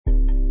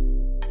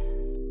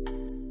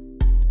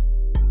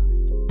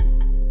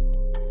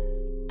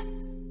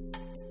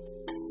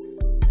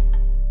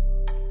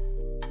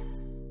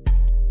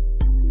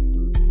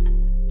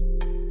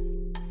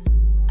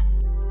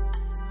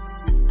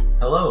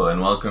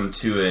and welcome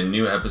to a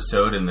new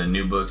episode in the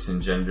New Books in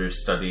Gender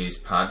Studies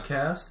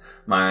podcast.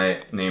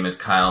 My name is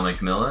Kyle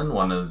McMillan,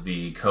 one of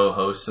the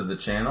co-hosts of the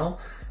channel,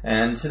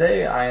 and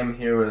today I am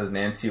here with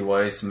Nancy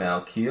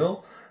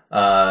Weiss-Malkiel,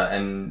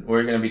 and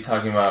we're going to be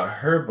talking about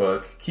her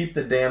book, Keep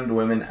the Damned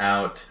Women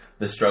Out,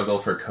 The Struggle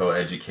for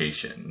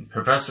Co-Education.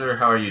 Professor,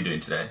 how are you doing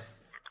today?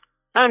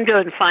 I'm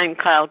doing fine,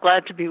 Kyle.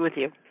 Glad to be with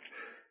you.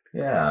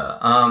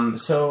 Yeah.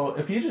 So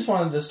if you just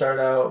wanted to start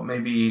out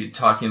maybe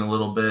talking a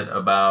little bit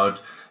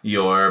about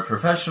your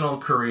professional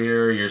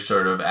career, your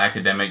sort of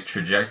academic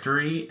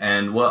trajectory,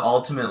 and what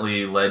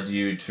ultimately led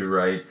you to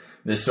write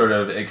this sort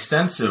of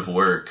extensive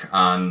work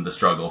on the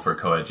struggle for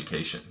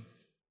coeducation.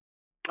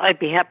 I'd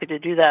be happy to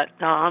do that.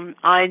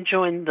 I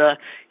joined the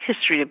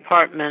history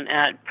department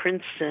at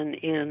Princeton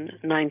in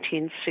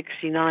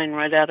 1969,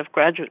 right out of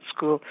graduate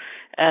school,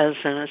 as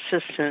an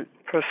assistant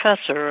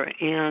professor,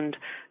 and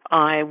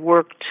I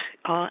worked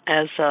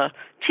as a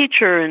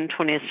teacher in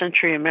 20th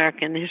century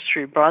American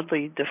history,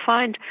 broadly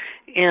defined,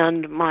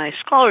 and my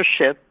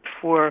scholarship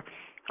for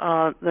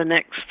the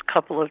next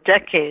couple of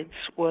decades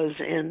was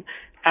in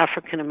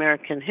African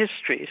American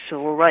history,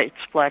 civil rights,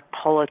 black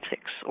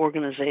politics,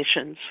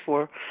 organizations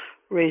for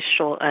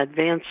racial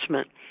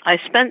advancement. I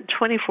spent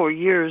 24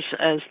 years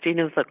as dean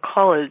of the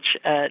college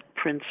at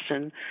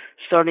Princeton,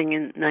 starting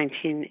in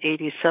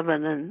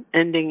 1987 and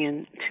ending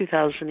in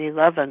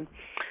 2011.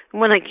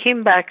 When I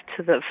came back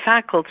to the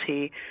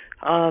faculty,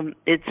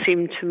 it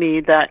seemed to me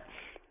that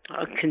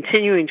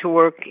continuing to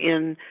work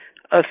in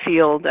a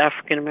field,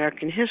 African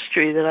American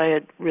history, that I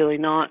had really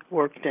not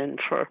worked in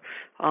for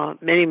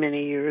many,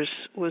 many years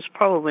was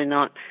probably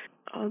not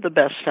the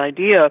best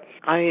idea.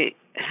 I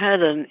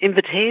had an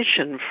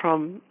invitation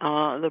from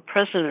the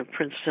president of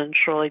Princeton,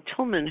 Shirley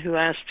Tillman, who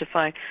asked if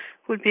I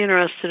would be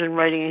interested in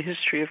writing a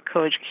history of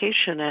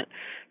coeducation at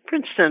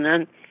Princeton,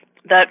 and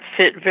that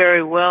fit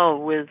very well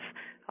with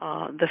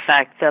the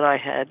fact that I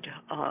had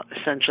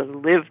essentially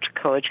lived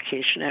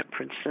coeducation at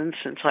Princeton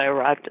since I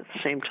arrived at the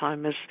same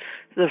time as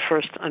the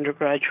first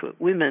undergraduate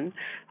women.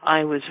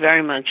 I was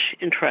very much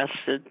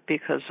interested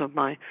because of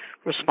my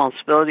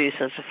responsibilities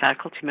as a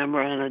faculty member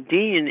and a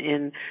dean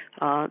in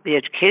the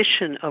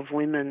education of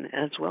women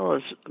as well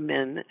as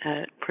men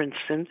at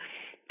Princeton.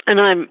 And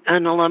I'm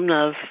an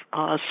alumna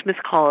of Smith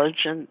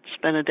College and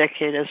spent a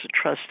decade as a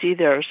trustee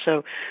there.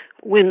 So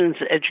women's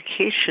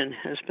education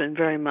has been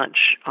very much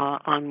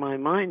on my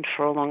mind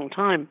for a long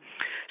time.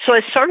 So I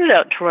started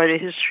out to write a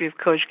history of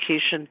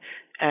coeducation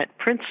at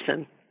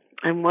Princeton.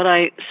 And what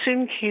I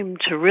soon came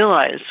to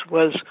realize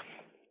was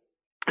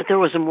that there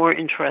was a more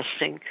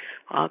interesting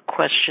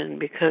question,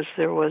 because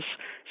there was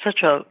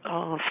such a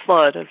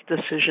flood of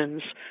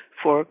decisions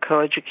for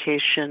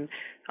coeducation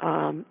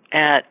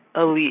at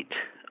elite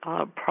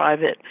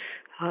private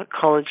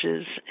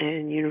colleges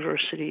and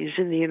universities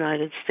in the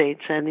United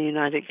States and the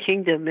United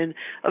Kingdom in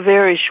a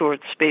very short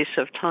space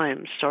of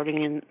time, starting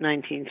in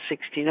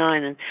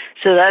 1969. And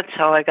so that's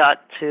how I got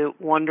to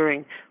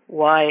wondering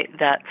why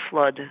that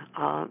flood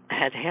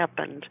had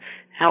happened,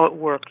 how it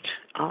worked,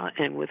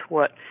 and with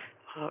what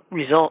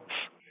results.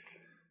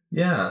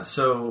 Yeah,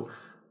 so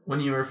when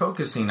you were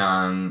focusing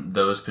on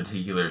those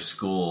particular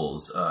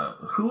schools,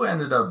 who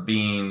ended up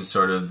being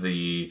sort of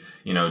the,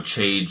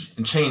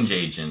 change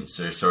agents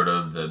or sort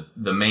of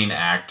the main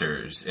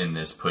actors in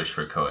this push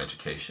for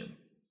coeducation?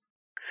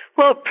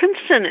 Well,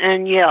 Princeton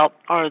and Yale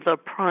are the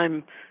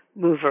prime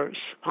movers.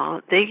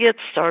 They get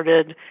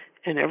started,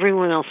 and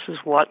everyone else is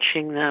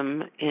watching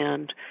them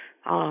and,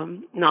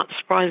 not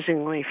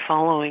surprisingly,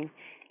 following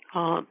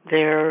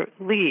their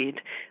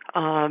lead.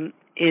 In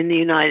the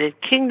United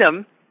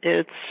Kingdom,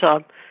 it's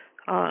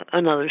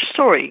another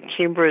story.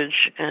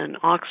 Cambridge and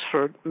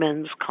Oxford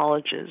men's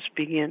colleges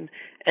begin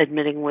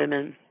admitting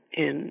women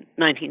in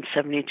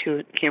 1972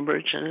 at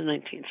Cambridge and in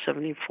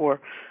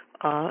 1974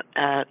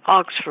 at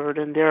Oxford,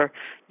 and they're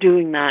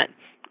doing that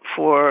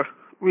for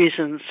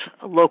reasons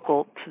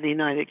local to the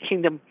United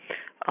Kingdom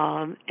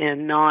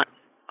and not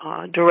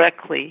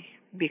directly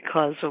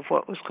because of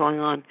what was going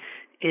on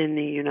in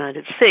the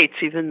United States,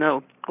 even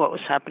though what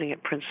was happening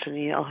at Princeton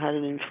and Yale had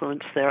an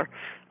influence there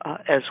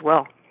as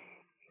well.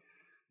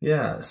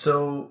 Yeah,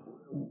 so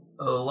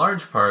a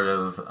large part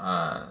of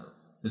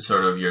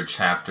sort of your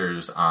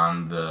chapters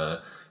on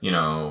the,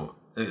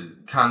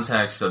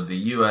 context of the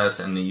U.S.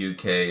 and the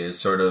U.K. is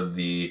sort of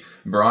the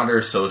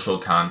broader social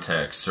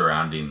context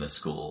surrounding the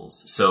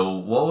schools. So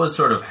what was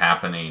sort of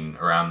happening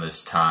around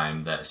this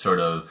time that sort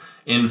of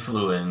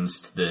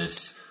influenced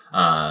this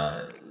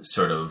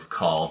sort of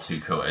call to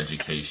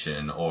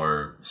coeducation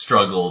or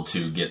struggle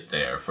to get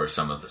there for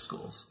some of the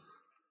schools?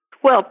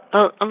 Well,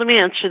 let me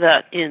answer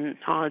that in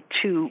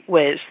two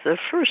ways. The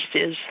first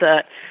is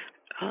that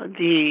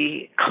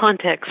the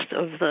context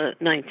of the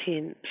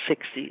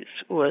 1960s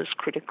was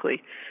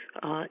critically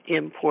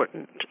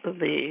important.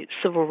 The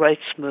civil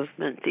rights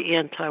movement, the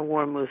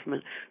anti-war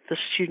movement, the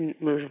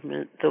student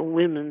movement, the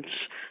women's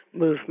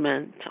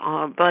movement.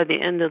 By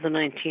the end of the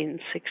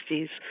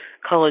 1960s,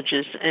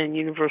 colleges and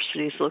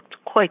universities looked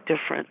quite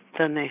different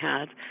than they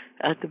had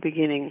at the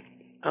beginning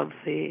of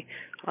the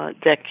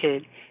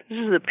decade. This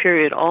is a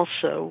period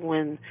also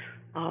when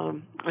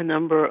a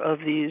number of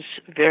these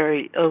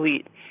very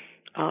elite,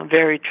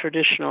 very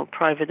traditional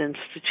private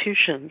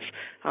institutions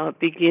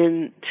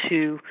begin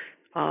to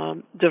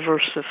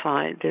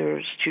diversify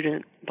their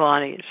student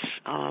bodies,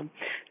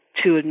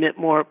 to admit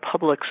more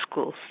public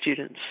school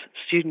students,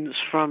 students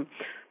from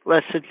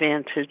less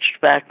advantaged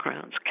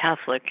backgrounds,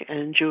 Catholic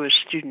and Jewish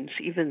students,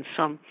 even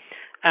some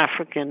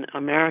African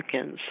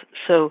Americans.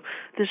 So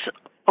this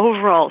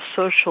overall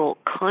social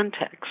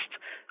context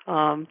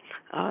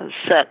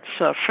sets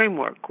a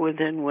framework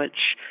within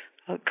which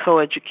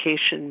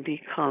coeducation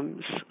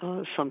becomes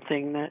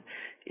something that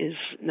is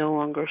no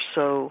longer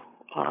so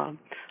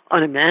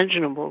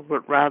unimaginable,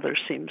 but rather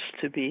seems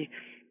to be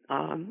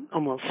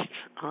almost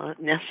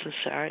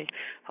necessary.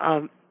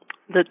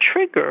 The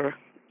trigger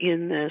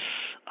in this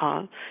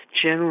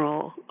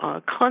general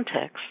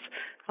context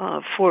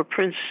for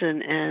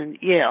Princeton and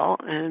Yale,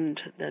 and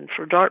then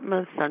for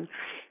Dartmouth and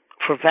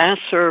for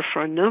Vassar,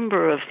 for a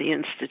number of the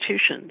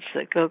institutions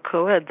that go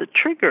co-ed, the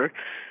trigger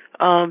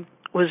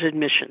was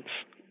admissions.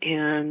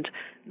 And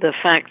the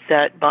fact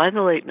that by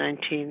the late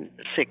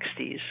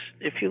 1960s,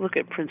 if you look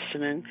at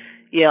Princeton and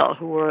Yale,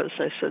 who were, as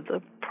I said,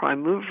 the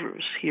prime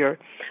movers here,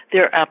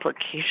 their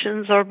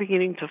applications are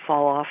beginning to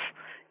fall off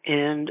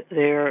and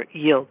their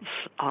yields.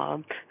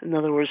 In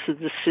other words, the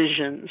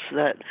decisions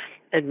that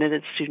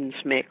admitted students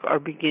make are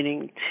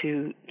beginning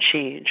to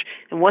change.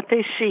 And what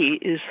they see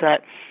is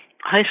that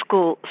high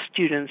school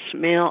students,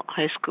 male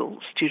high school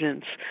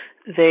students,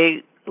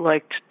 they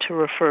liked to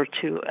refer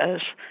to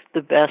as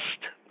the best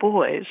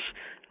boys,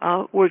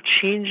 were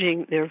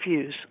changing their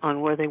views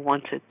on where they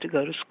wanted to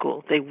go to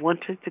school. They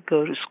wanted to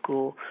go to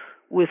school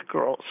with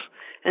girls.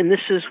 And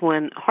this is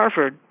when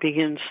Harvard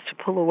begins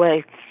to pull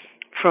away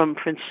from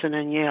Princeton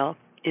and Yale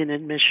in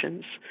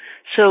admissions.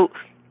 So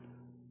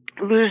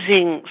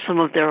losing some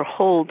of their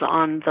hold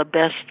on the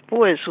best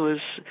boys was,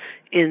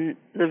 in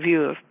the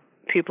view of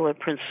people at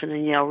Princeton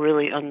and Yale,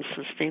 really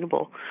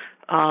unsustainable.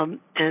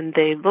 And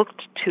they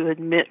looked to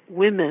admit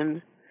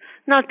women,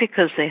 not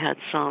because they had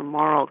some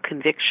moral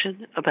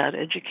conviction about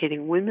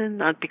educating women,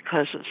 not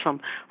because of some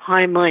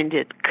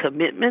high-minded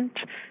commitment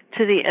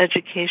to the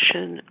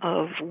education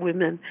of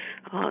women.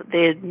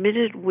 They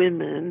admitted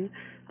women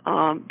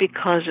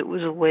because it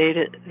was a way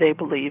that they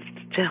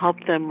believed to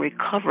help them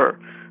recover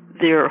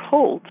their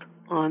hold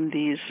on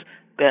these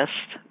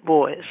best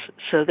boys.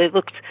 So they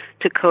looked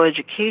to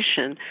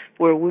coeducation,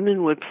 where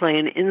women would play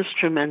an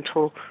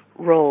instrumental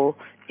role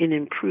in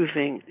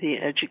improving the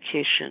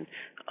education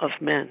of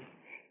men.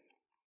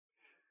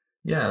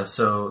 Yeah,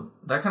 so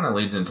that kind of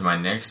leads into my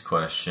next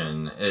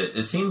question.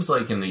 It seems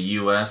like in the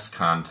U.S.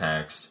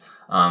 context,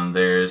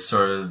 there's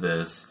sort of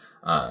this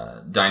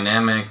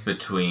dynamic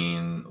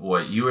between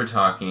what you were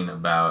talking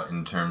about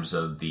in terms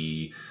of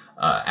the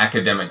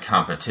academic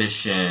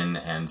competition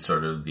and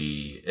sort of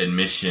the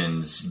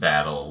admissions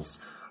battles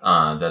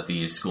that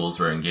these schools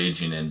were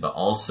engaging in, but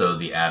also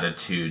the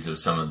attitudes of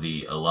some of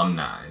the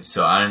alumni.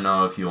 So I don't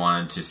know if you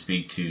wanted to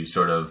speak to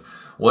sort of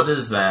what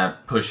does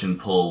that push and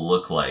pull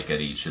look like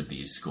at each of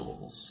these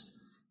schools?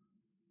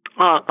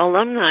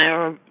 Alumni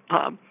are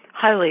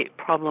highly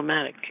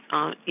problematic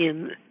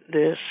in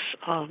this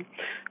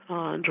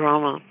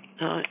drama,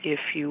 if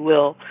you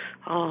will.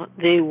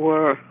 They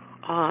were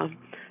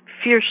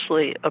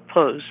fiercely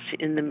opposed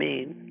in the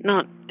main,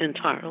 not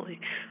entirely,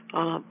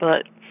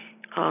 but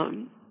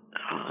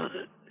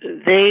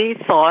they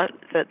thought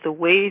that the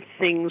way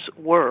things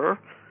were,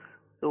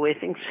 the way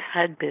things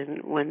had been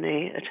when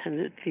they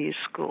attended these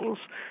schools,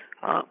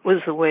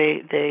 was the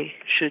way they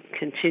should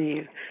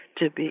continue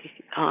to be.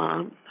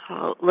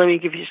 Let me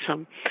give you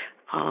some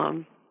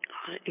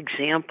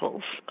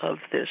examples of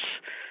this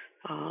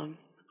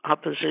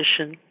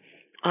opposition.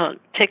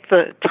 Take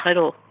the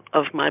title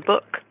of my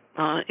book.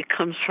 It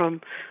comes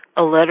from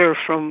a letter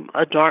from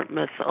a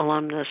Dartmouth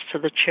alumnus to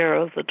the chair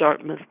of the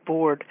Dartmouth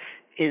board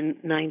in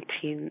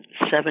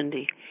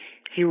 1970.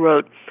 He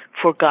wrote,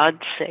 "For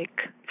God's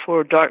sake,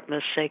 for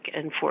Dartmouth's sake,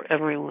 and for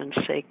everyone's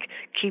sake,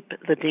 keep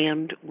the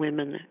damned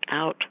women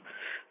out."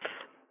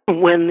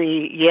 When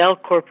the Yale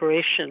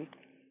Corporation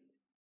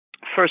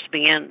first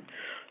began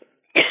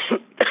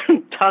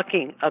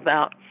talking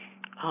about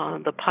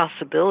the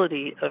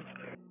possibility of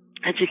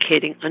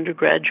educating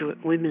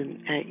undergraduate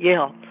women at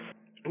Yale,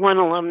 one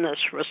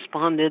alumnus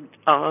responded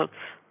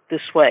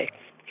this way.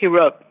 He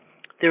wrote,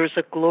 "There is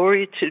a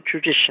glory to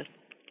tradition.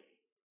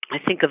 I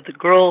think of the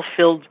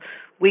girl-filled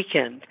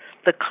weekend,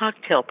 the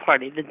cocktail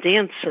party, the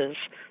dances,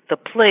 the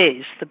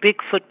plays, the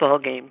big football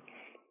game.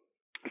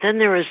 Then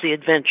there is the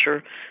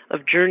adventure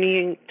of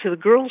journeying to the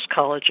girls'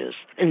 colleges.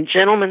 And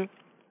gentlemen,"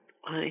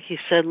 he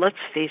said, "let's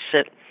face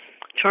it,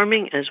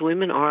 charming as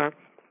women are,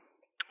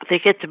 they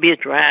get to be a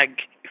drag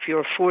if you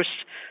are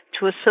forced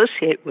to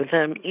associate with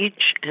them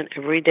each and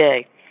every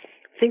day.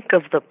 Think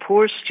of the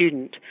poor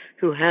student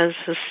who has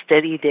a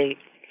steady date.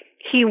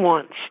 He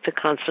wants to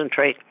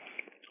concentrate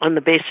on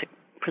the basic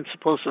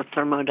principles of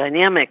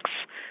thermodynamics,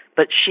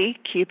 but she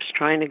keeps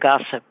trying to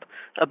gossip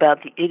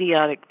about the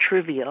idiotic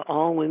trivia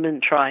all women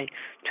try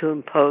to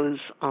impose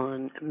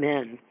on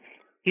men."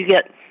 You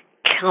get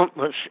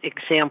countless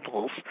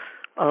examples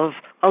of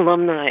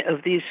alumni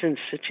of these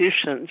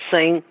institutions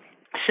saying,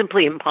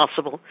 simply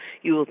impossible.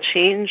 You will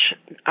change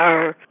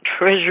our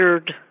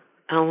treasured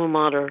alma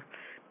mater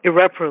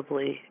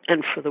irreparably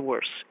and for the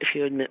worse if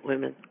you admit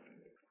women.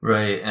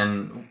 Right,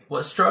 and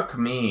what struck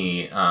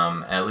me,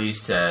 at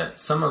least at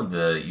some of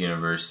the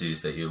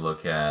universities that you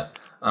look at,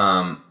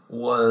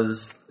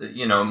 was,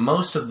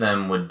 most of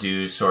them would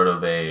do sort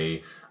of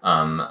a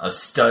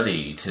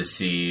study to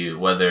see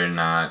whether or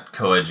not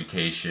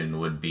coeducation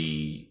would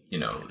be,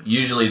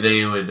 usually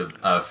they would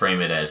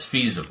frame it as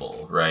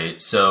feasible,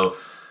 right? So,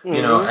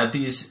 at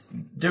these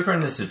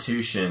different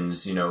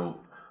institutions,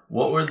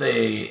 what were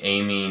they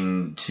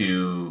aiming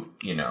to,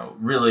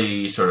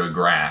 really sort of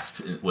grasp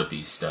with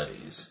these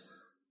studies?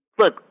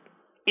 Look,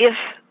 if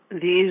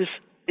these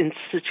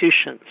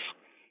institutions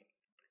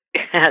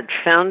had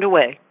found a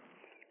way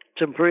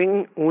to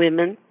bring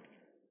women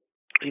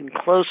in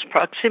close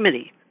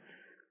proximity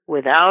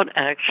without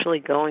actually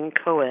going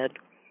co-ed,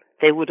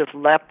 they would have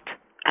leapt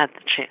at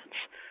the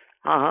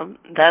chance.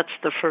 That's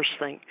the first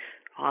thing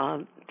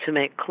to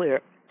make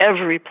clear.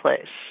 Every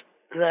place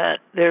that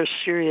there's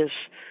serious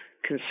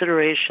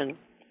consideration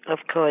of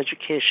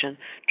coeducation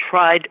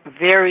tried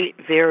very,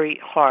 very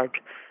hard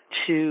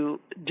to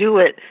do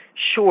it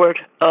short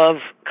of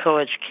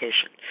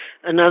coeducation.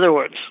 In other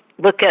words,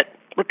 look at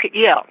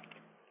Yale.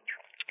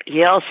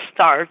 Yale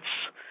starts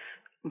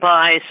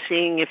by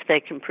seeing if they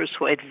can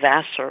persuade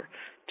Vassar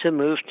to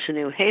move to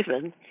New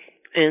Haven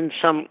in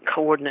some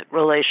coordinate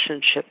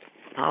relationship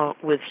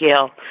with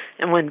Yale.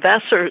 And when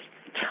Vassar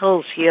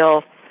tells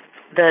Yale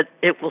that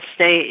it will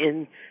stay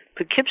in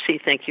Poughkeepsie,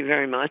 thank you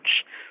very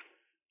much,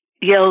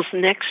 Yale's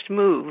next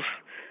move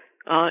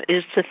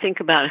is to think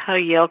about how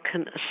Yale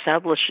can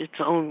establish its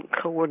own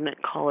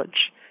coordinate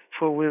college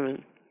for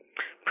women.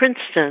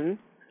 Princeton,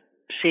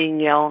 seeing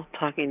Yale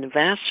talking to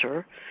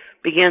Vassar,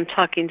 began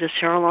talking to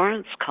Sarah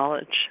Lawrence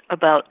College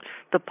about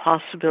the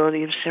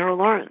possibility of Sarah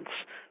Lawrence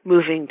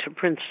moving to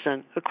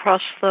Princeton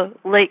across the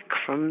lake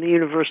from the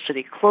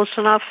university, close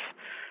enough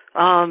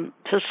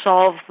to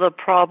solve the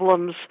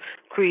problems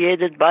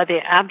created by the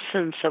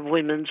absence of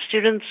women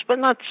students, but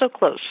not so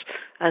close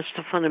as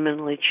to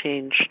fundamentally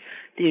change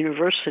the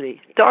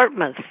university.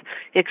 Dartmouth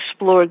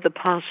explored the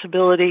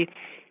possibility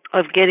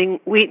of getting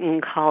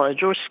Wheaton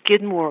College or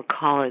Skidmore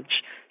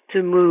College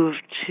to move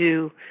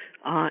to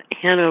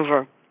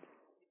Hanover.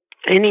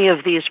 Any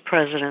of these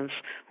presidents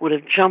would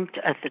have jumped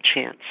at the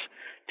chance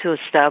to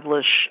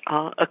establish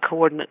a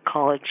coordinate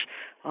college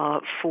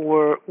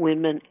for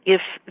women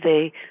if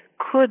they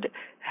could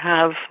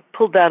have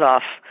pulled that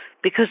off,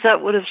 because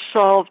that would have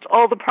solved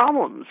all the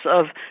problems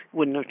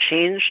wouldn't have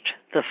changed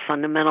the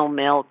fundamental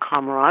male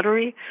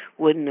camaraderie,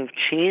 wouldn't have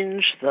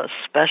changed the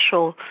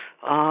special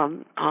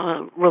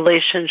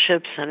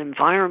relationships and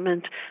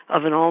environment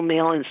of an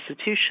all-male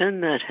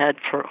institution that had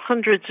for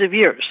hundreds of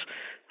years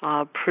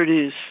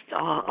produced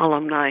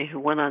alumni who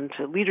went on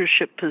to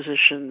leadership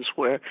positions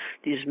where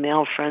these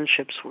male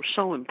friendships were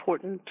so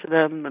important to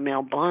them, the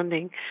male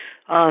bonding,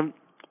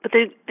 but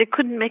they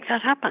couldn't make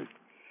that happen.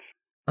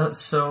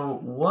 So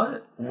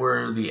what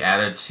were the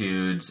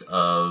attitudes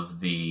of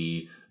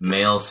the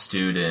male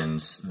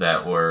students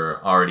that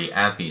were already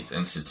at these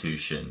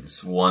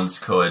institutions once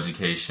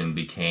coeducation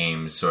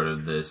became sort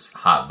of this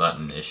hot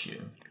button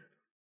issue?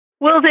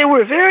 Well, they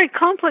were very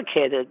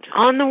complicated.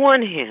 On the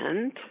one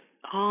hand,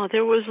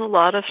 there was a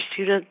lot of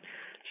student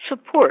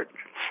support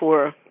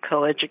for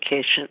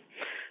coeducation.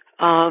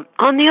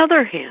 On the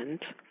other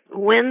hand,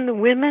 when the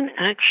women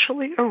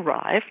actually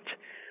arrived,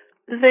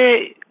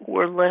 they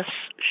were less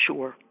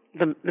sure.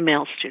 The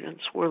male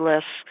students were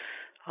less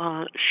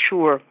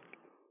sure.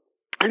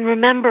 And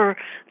remember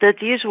that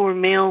these were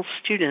male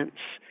students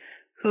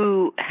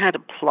who had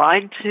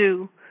applied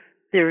to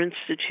their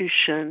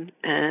institution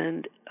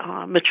and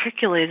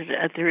matriculated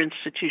at their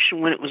institution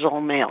when it was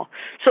all male.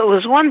 So it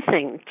was one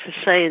thing to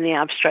say in the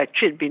abstract,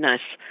 gee, it'd be nice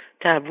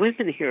to have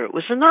women here. It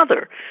was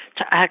another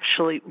to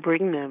actually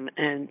bring them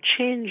and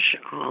change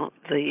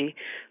the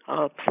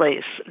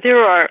place.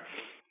 There are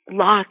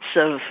lots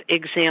of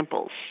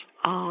examples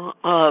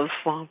of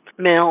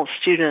male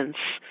students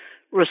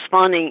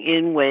responding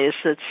in ways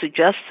that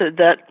suggested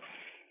that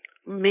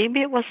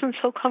maybe it wasn't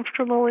so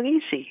comfortable and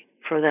easy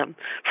for them.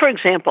 For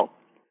example,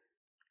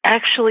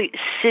 actually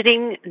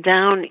sitting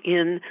down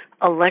in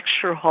a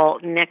lecture hall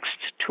next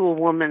to a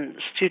woman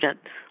student.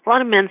 A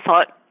lot of men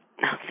thought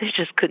they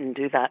just couldn't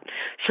do that.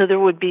 So there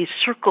would be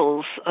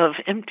circles of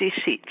empty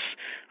seats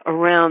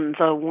around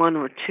the one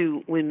or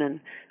two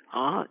women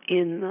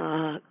in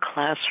the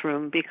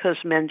classroom because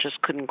men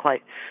just couldn't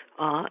quite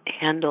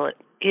handle it.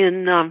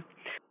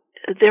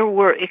 There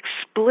were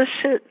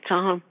explicit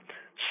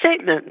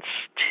statements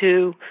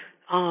to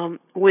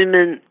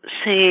women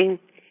saying,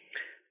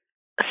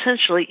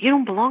 essentially, you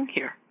don't belong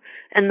here.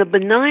 And the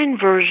benign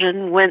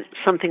version went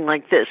something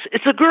like this.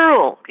 It's a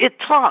girl. It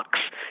talks.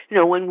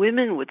 When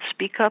women would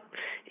speak up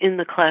in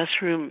the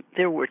classroom,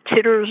 there were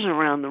titters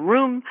around the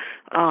room.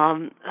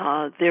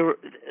 There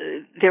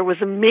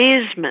was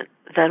amazement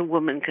that a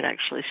woman could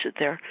actually sit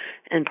there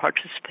and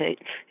participate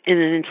in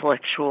an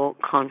intellectual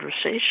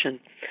conversation.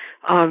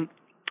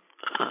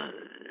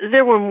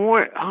 There were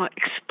more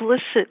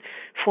explicit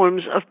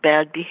forms of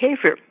bad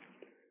behavior.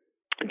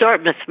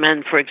 Dartmouth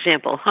men, for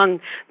example, hung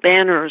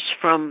banners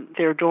from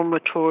their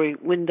dormitory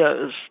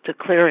windows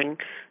declaring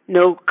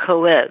no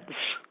co-eds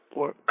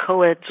or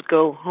co-eds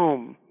go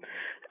home.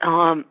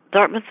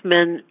 Dartmouth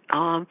men,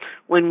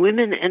 when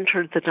women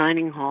entered the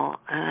dining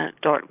hall at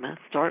Dartmouth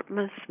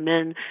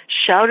men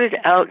shouted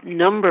out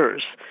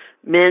numbers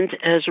meant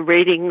as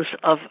ratings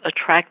of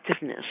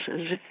attractiveness,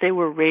 as if they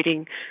were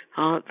rating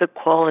the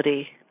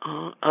quality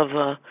of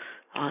a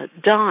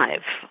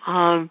dive.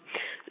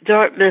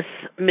 Dartmouth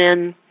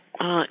men,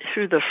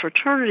 through the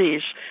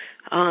fraternities,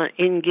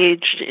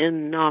 engaged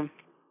in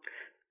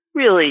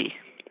really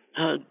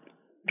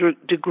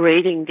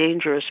degrading,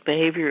 dangerous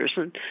behaviors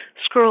and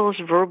scurrilous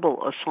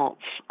verbal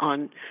assaults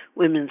on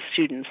women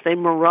students. They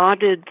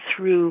marauded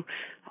through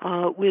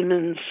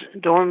women's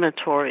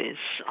dormitories.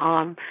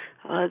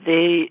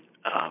 They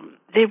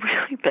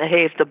really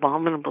behaved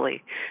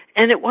abominably,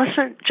 and it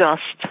wasn't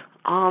just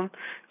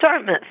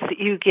Dartmouth.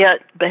 You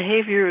get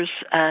behaviors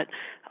at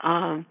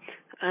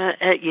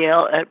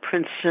Yale, at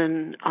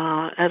Princeton,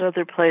 at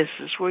other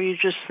places where you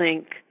just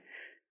think,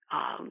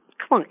 come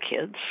on,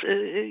 kids,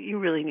 you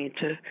really need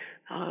to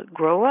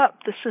grow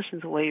up. This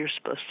isn't the way you're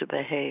supposed to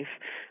behave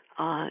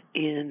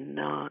in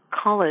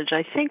college.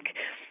 I think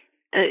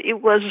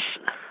it was,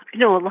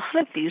 a lot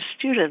of these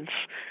students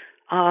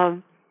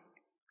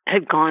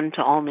had gone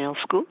to all-male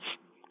schools.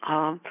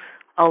 A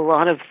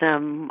lot of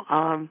them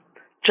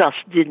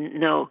just didn't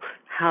know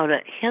how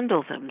to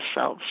handle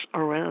themselves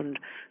around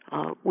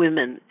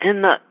women.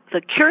 And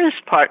the curious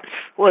part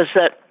was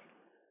that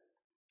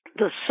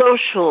the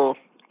social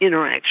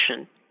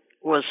interaction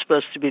was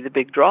supposed to be the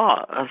big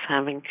draw of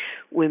having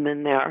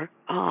women there,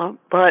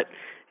 but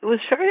it was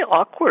very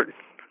awkward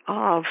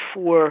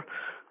for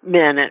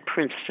men at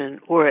Princeton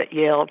or at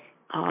Yale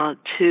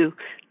to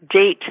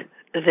date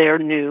their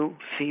new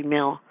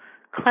female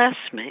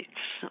classmates.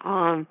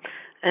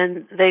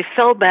 And they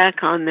fell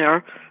back on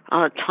their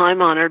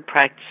time-honored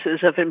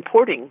practices of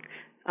importing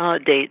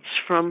dates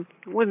from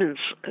women's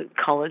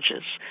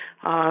colleges.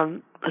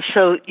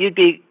 So you'd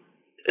be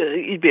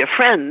a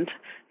friend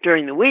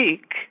during the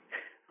week,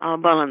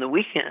 but on the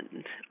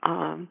weekend,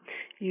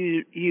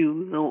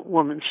 you, the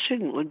woman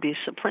student, would be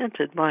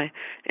supplanted by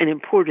an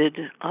imported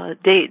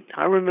date.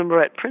 I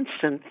remember at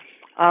Princeton,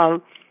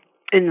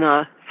 in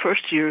the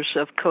first years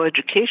of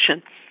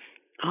coeducation,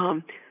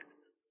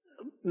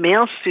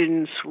 male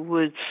students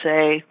would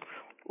say,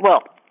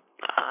 well,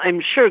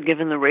 I'm sure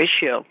given the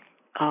ratio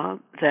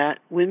that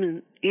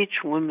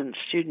each woman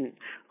student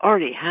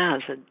already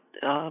has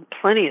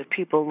plenty of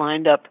people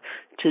lined up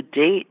to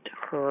date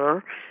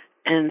her,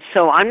 and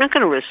so I'm not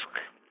going to risk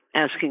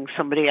asking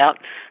somebody out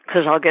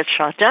because I'll get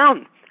shot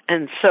down.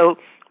 And so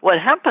what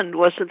happened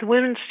was that the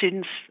women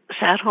students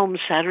sat home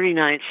Saturday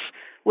nights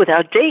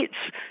without dates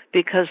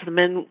because the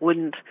men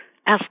wouldn't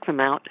ask them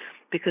out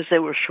because they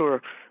were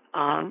sure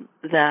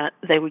that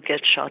they would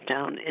get shot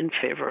down in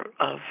favor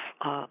of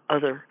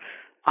other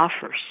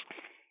offers.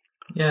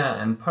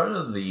 Yeah, and part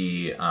of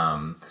the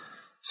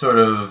sort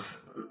of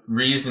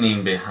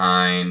reasoning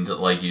behind,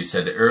 like you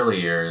said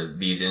earlier,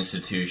 these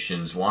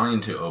institutions wanting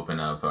to open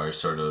up are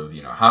sort of,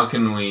 how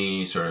can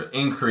we sort of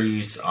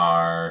increase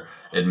our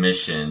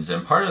admissions?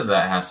 And part of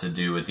that has to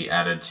do with the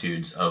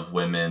attitudes of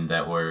women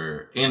that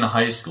were in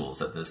high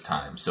schools at this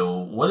time. So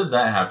what did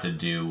that have to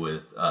do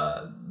with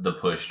the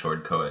push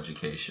toward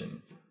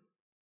coeducation?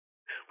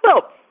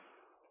 Well,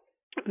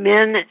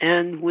 men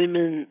and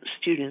women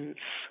students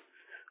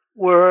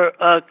were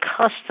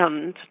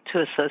accustomed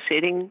to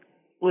associating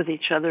with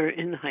each other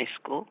in high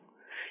school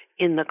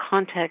in the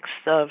context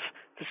of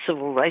the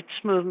civil rights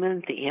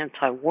movement, the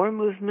anti-war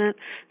movement.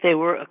 They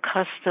were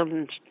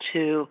accustomed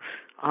to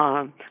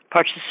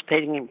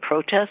participating in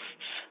protests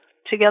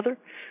together.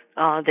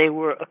 They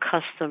were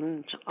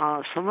accustomed,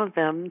 some of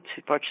them,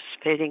 to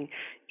participating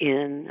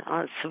in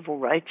civil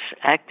rights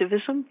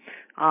activism,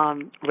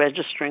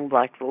 registering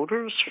black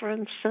voters, for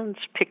instance,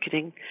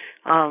 picketing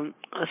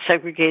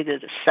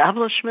segregated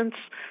establishments.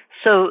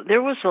 So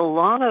there was a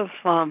lot of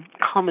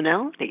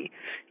commonality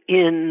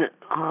in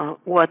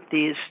what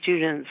these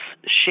students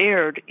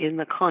shared in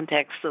the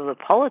context of the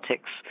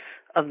politics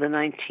of the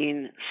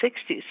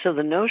 1960s. So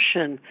the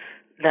notion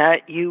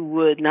that you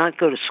would not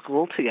go to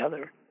school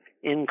together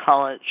in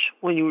college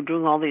when you were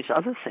doing all these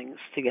other things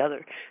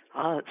together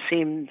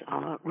seemed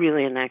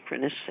really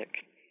anachronistic.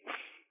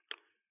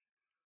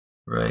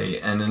 Right.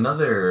 And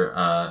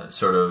another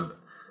sort of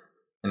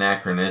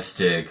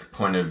anachronistic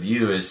point of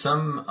view is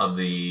some of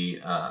the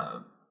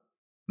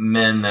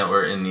men that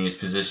were in these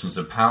positions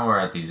of power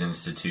at these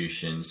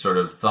institutions sort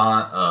of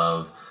thought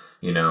of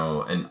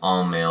an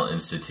all-male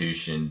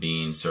institution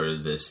being sort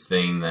of this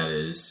thing that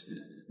is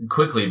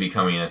quickly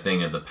becoming a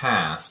thing of the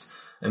past.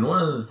 And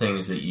one of the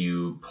things that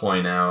you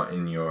point out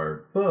in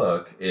your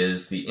book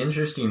is the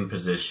interesting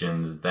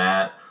position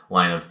that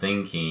line of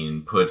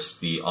thinking puts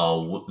the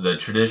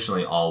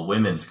traditionally all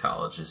women's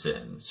colleges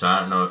in. So I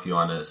don't know if you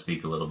want to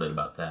speak a little bit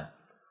about that.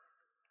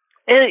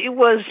 It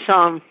was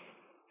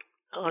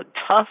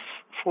tough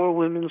for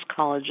women's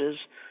colleges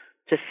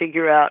to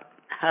figure out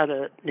how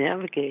to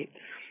navigate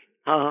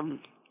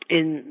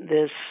in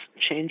this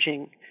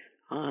changing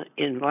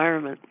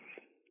environment.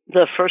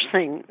 The first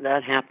thing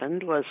that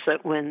happened was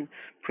that when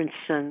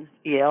Princeton,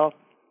 Yale,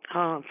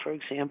 for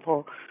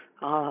example,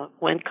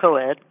 went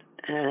co-ed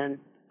and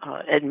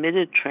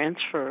admitted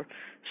transfer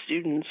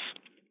students,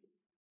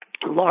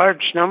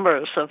 large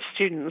numbers of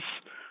students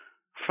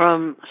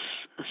from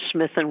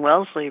Smith and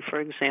Wellesley,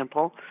 for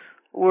example,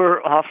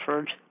 were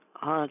offered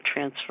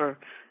transfer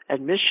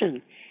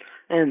admission.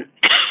 And,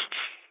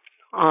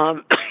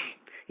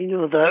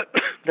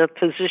 the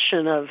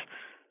position of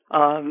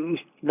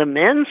the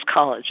men's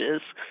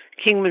colleges,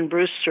 Kingman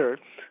Brewster,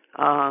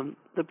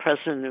 the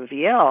president of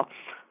Yale,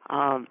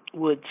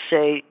 would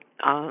say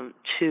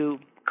to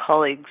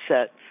colleagues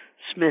at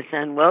Smith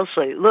and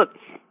Wellesley, look,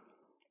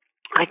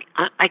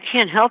 I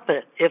can't help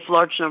it if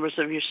large numbers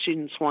of your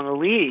students want to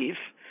leave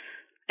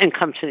and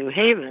come to New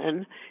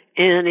Haven,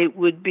 and it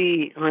would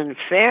be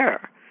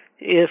unfair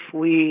if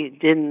we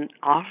didn't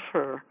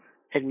offer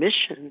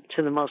admission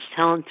to the most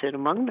talented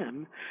among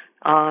them,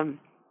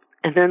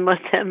 and then let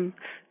them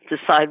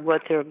decide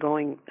what they're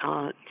going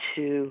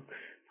to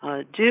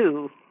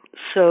do.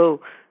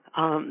 So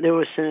there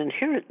was an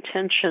inherent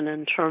tension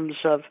in terms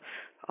of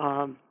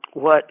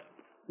what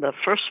the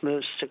first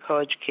moves to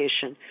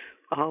coeducation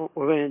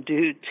were going to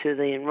do to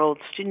the enrolled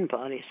student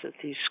bodies at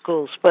these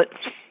schools. But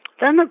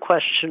then the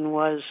question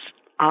was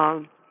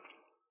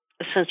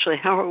essentially,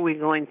 how are we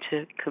going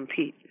to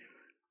compete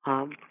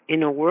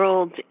in a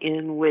world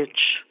in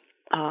which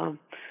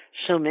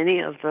so many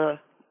of the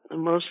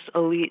most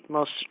elite,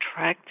 most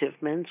attractive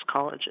men's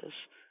colleges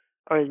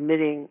are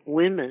admitting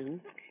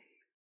women?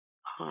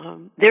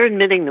 They're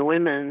admitting the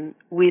women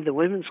the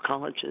women's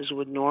colleges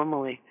would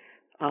normally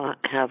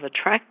have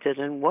attracted.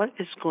 And what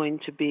is going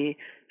to be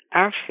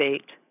our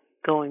fate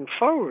going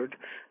forward?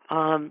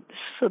 This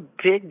is a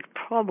big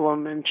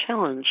problem and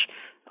challenge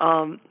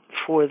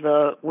for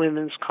the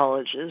women's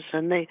colleges,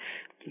 and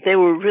they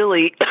were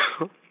really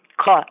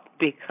caught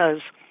because,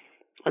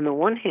 on the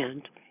one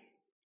hand,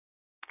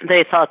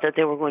 they thought that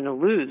they were going to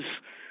lose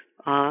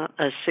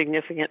a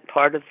significant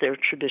part of their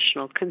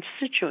traditional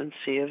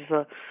constituency of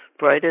the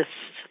brightest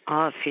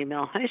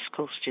female high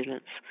school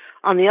students.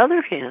 On the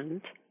other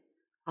hand,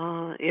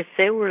 if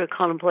they were to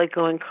contemplate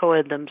going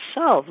co-ed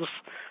themselves,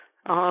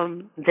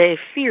 they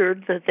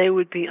feared that they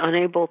would be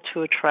unable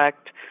to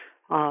attract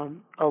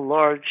a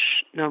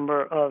large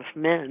number of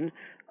men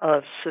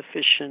of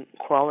sufficient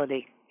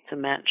quality to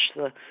match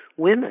the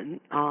women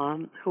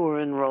who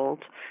were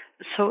enrolled.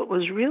 So it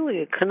was really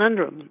a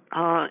conundrum,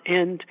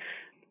 and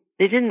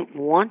they didn't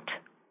want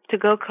to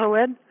go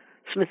co-ed.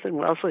 Smith and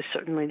Wellesley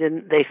certainly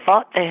didn't. They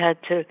thought they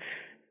had to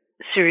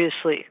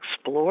seriously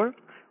explore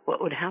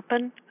what would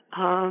happen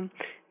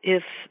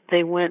if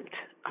they went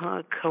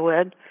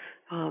co-ed,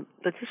 but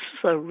this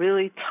is a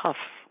really tough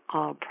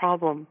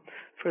problem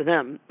for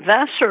them.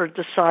 Vassar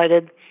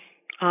decided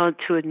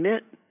to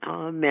admit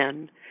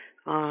men.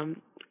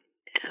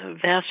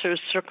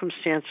 Vassar's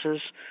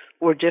circumstances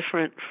were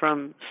different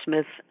from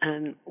Smith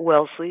and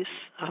Wellesley's.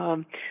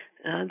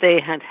 They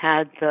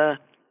had the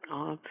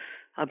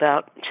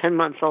about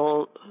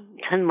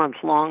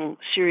 10-month-long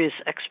serious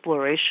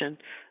exploration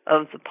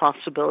of the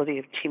possibility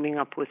of teaming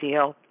up with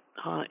Yale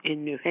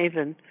in New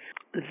Haven.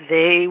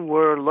 They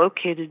were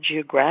located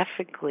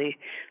geographically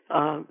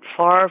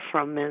far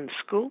from men's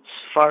schools,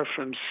 far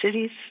from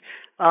cities.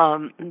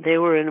 They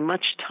were in a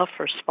much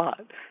tougher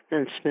spot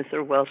than Smith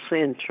or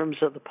Wellesley in terms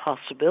of the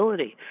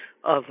possibility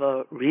of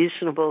a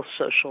reasonable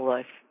social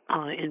life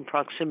in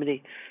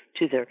proximity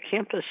to their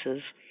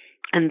campuses.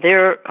 And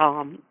their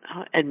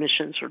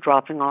admissions were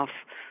dropping off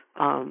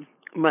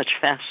much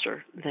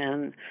faster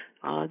than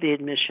the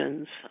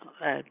admissions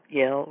at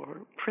Yale or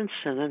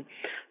Princeton. And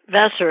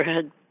Vassar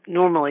had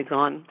normally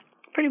gone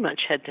pretty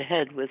much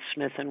head-to-head with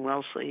Smith and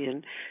Wellesley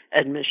in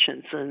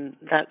admissions, and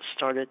that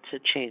started to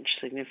change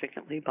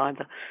significantly by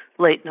the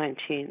late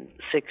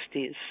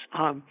 1960s.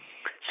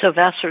 So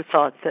Vassar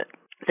thought that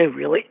they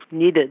really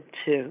needed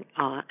to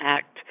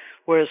act,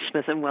 whereas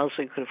Smith and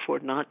Wellesley could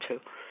afford not to.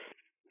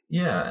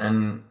 Yeah,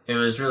 and it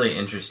was really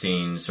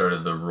interesting sort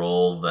of the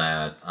role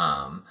that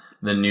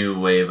the new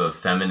wave of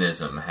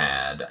feminism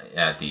had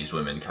at these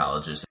women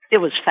colleges. It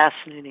was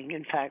fascinating,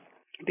 in fact,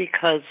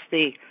 because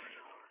the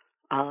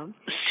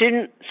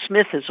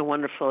Smith is a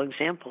wonderful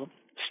example.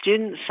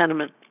 Student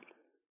sentiment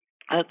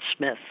at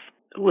Smith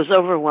was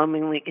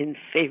overwhelmingly in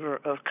favor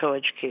of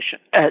coeducation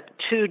at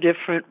two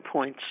different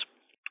points.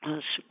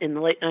 In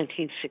the late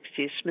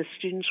 1960s, Smith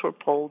students were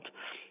polled,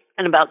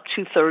 and about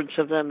two-thirds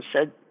of them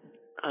said,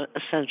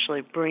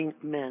 essentially, bring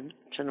men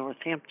to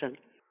Northampton.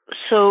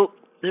 So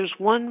there's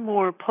one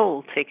more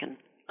poll taken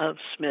of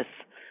Smith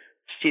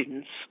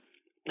students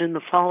in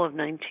the fall of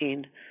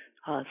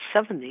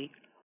 1970,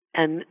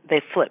 and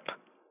they flip,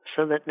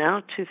 so that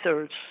now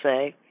 2/3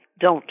 say,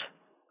 don't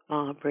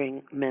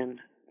bring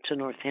men to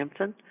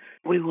Northampton.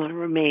 We want to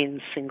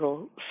remain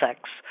single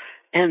sex.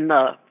 And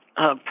the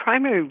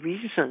primary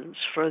reasons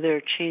for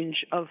their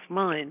change of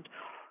mind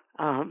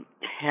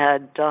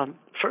had,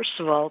 first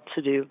of all,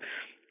 to do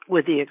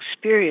with the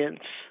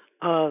experience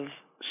of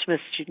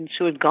Smith students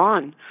who had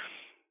gone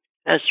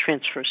as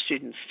transfer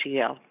students to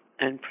Yale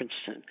and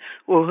Princeton,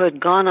 or who had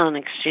gone on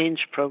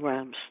exchange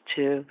programs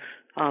to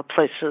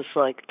places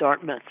like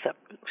Dartmouth,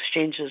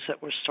 exchanges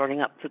that were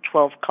starting up, the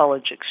 12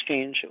 College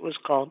Exchange, it was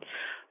called.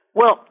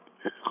 Well,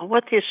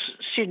 what these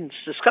students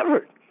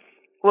discovered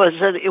was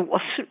that it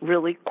wasn't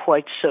really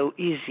quite so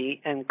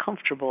easy and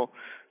comfortable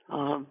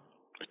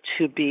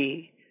to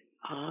be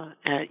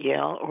at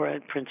Yale or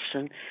at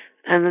Princeton,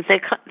 and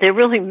that they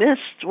really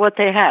missed what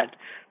they had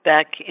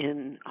back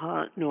in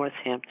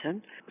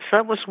Northampton. So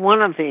that was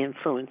one of the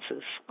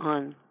influences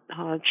on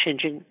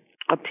changing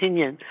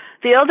opinion.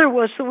 The other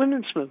was the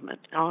women's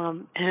movement,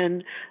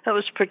 and that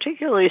was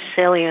particularly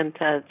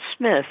salient at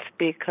Smith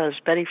because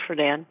Betty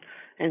Friedan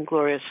and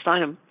Gloria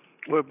Steinem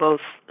were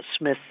both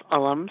Smith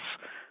alums,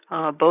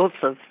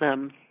 both of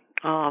them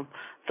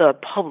the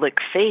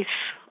public face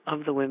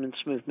of the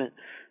women's movement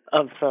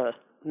of the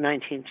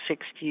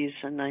 1960s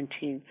and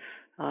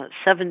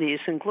 1970s,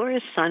 and Gloria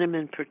Steinem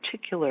in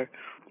particular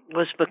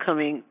was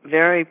becoming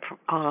very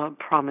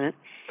prominent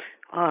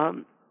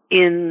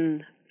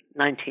in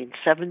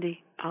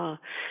 1970,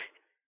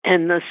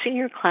 and the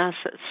senior class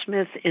at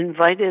Smith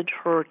invited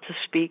her to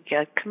speak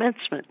at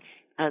commencement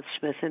at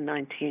Smith in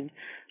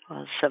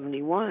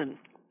 1971,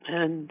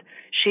 and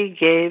she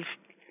gave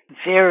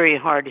very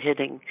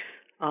hard-hitting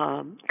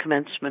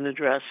commencement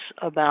address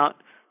about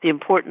the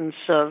importance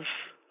of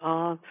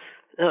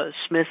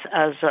Smith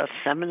as a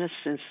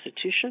feminist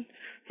institution,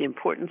 the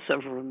importance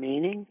of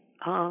remaining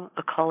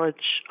a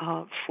college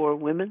for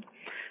women.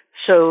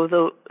 So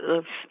the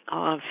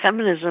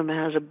feminism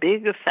has a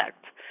big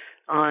effect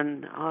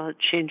on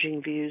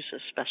changing views,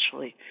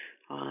 especially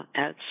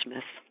at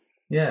Smith.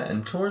 Yeah,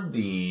 and toward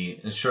the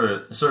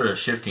sort of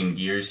shifting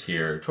gears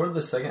here, toward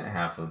the second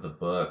half of the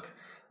book,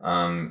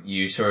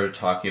 you sort of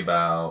talk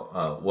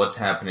about what's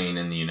happening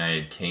in the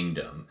United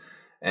Kingdom.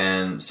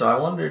 And so I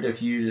wondered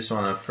if you just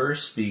want to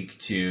first speak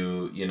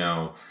to,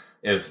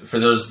 if for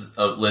those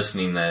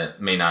listening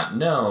that may not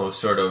know,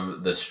 sort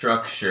of the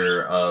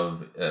structure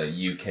of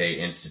UK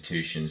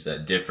institutions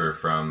that differ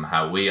from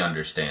how we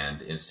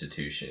understand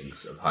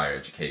institutions of higher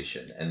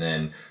education, and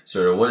then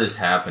sort of what is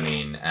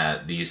happening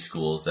at these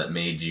schools that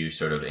made you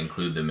sort of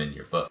include them in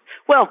your book.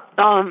 Well,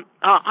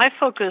 I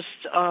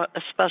focused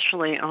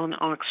especially on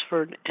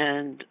Oxford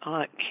and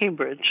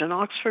Cambridge, and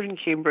Oxford and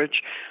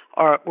Cambridge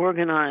are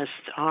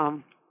organized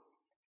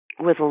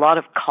with a lot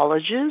of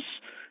colleges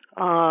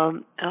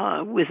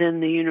within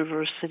the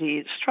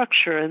university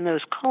structure, and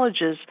those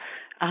colleges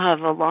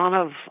have a lot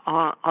of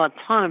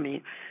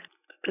autonomy.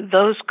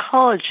 Those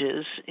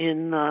colleges,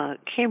 in the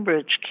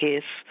Cambridge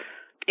case,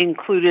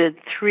 included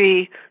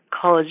 3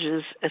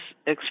 colleges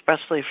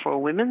expressly for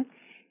women,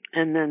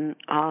 and then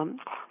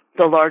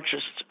the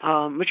largest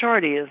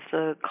majority of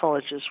the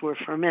colleges were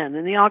for men.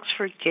 In the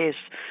Oxford case,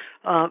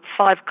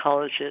 5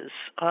 colleges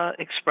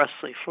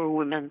expressly for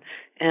women,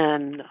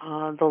 and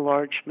the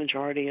large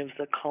majority of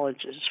the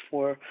colleges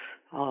for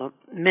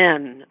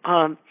men.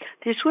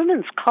 These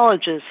women's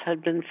colleges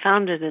had been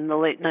founded in the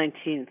late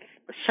 19th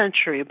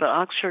century, but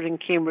Oxford and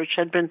Cambridge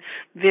had been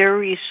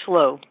very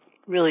slow,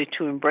 really,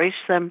 to embrace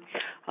them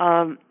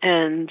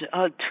and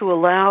to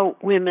allow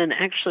women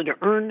actually to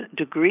earn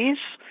degrees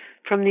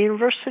from the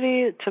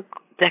university. It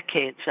took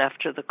decades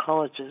after the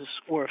colleges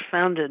were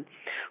founded.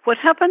 What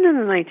happened in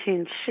the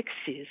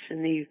 1960s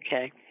in the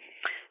UK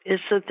is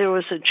that there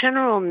was a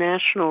general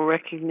national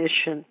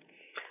recognition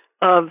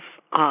of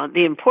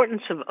the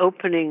importance of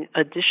opening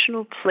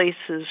additional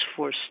places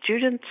for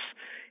students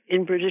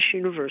in British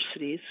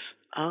universities,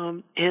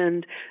 and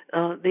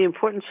the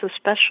importance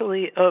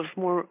especially of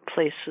more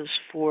places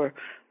for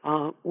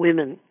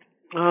women.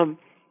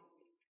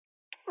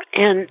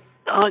 And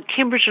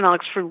Cambridge and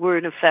Oxford were,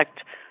 in effect,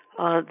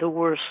 the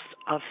worst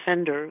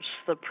offenders.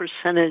 The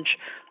percentage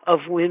of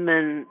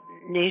women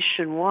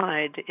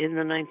nationwide in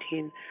the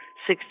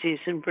 1960s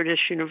in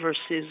British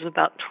universities was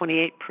about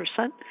 28%.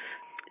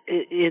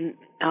 In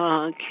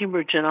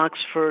Cambridge and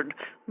Oxford,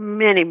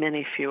 many,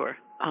 many fewer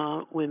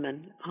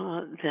women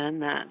than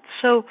that.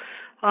 So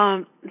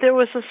there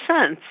was a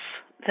sense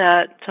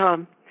that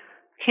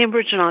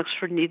Cambridge and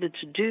Oxford needed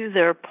to do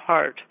their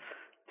part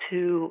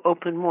to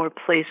open more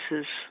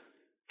places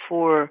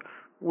for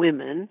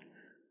women,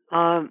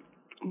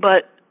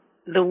 but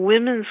the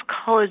women's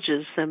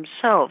colleges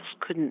themselves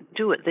couldn't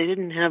do it. They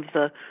didn't have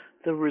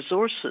the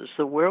resources,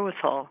 the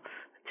wherewithal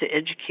to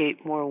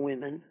educate more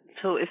women.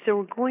 So if there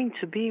were going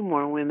to be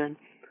more women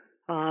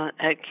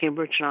at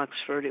Cambridge and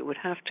Oxford, it would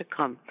have to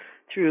come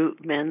through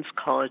men's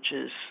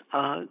colleges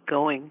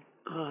going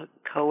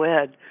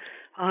co-ed.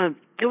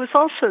 it was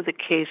also the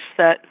case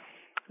that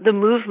the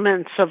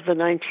movements of the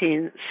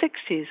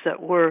 1960s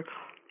that were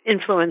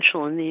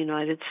influential in the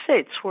United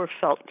States were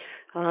felt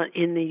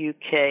in the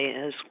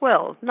UK as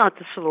well. Not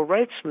the civil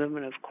rights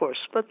movement, of course,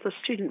 but the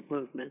student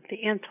movement,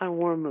 the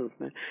anti-war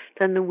movement,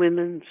 then the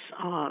women's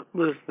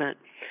movement.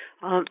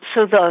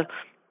 So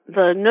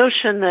the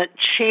notion that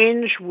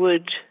change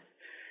would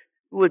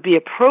be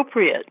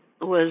appropriate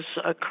was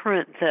a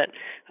current that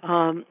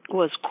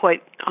was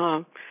quite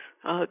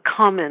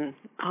common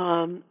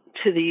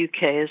to the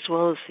UK as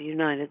well as the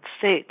United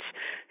States.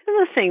 The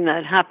other thing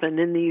that happened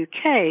in the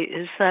UK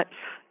is that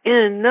in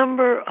a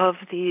number of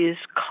these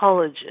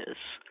colleges,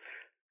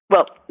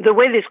 well, the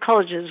way these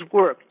colleges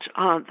worked,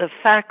 the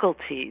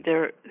faculty,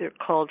 they're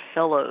called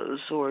fellows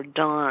or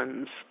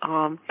dons.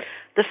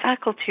 The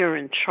faculty are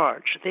in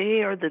charge.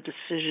 They are the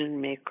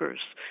decision makers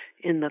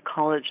in the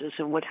colleges.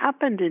 And what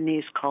happened in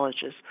these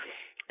colleges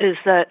is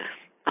that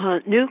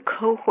new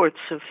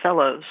cohorts of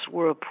fellows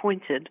were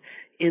appointed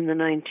in the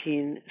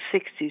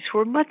 1960s who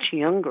were much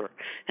younger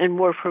and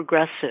more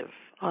progressive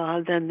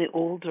than the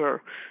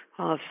older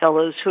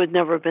fellows who had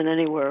never been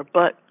anywhere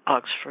but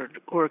Oxford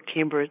or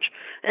Cambridge.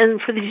 And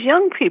for these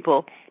young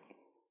people,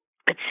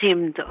 it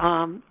seemed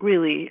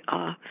really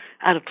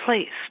out of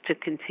place to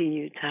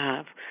continue to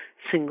have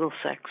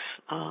single-sex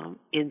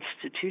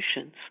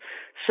institutions.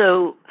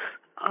 So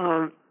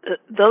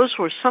those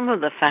were some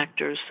of the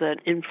factors that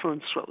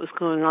influenced what was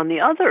going on.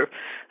 The other,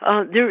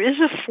 there is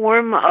a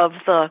form of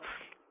the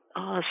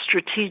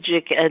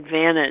strategic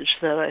advantage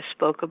that I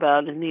spoke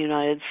about in the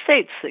United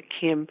States that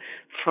came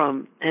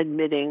from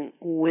admitting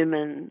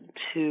women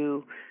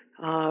to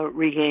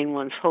regain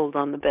one's hold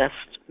on the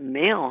best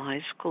male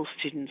high school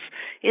students.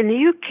 In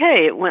the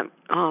UK, it went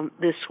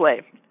this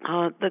way.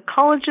 The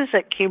colleges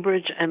at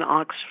Cambridge and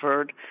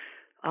Oxford,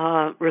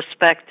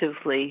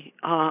 respectively,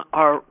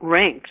 are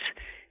ranked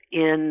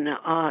in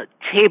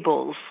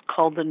tables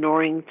called the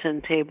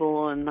Norrington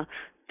Table and the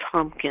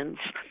Tompkins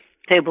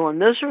Table,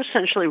 and those are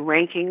essentially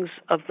rankings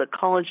of the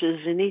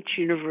colleges in each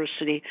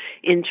university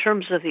in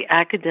terms of the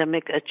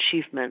academic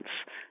achievements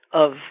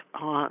of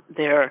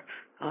their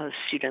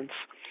students.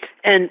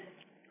 And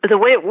the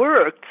way it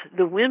worked,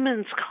 the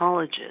women's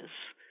colleges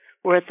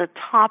were at the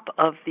top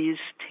of these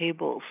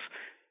tables,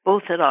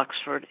 both at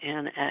Oxford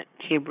and at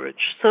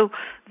Cambridge. So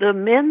the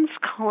men's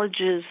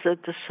colleges that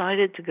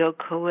decided to go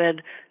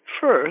co-ed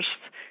first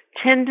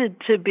tended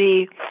to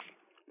be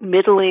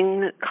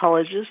middling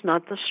colleges,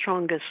 not the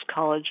strongest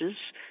colleges,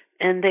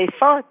 and they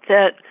thought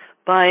that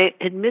by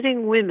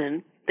admitting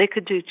women, they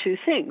could do two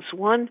things.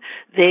 One,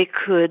 they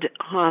could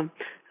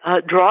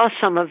draw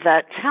some of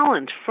that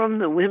talent from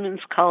the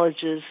women's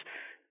colleges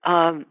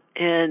and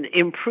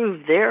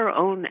improve their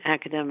own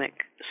academic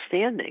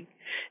standing.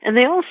 And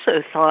they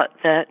also thought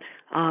that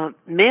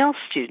male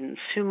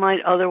students who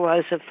might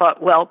otherwise have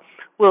thought, well,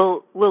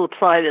 we'll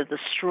apply to the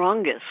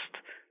strongest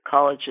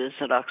colleges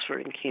at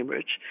Oxford and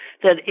Cambridge,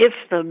 that if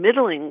the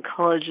middling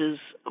colleges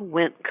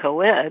went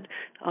co-ed,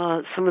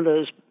 some of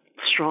those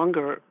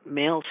stronger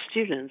male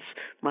students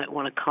might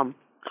want to come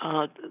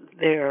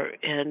there,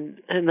 and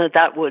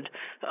that would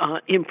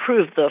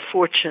improve the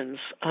fortunes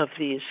of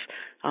these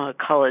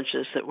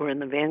colleges that were in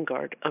the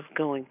vanguard of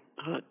going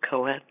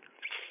co-ed.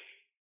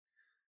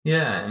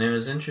 Yeah, and it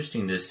was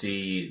interesting to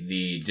see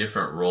the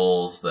different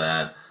roles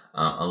that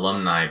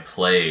alumni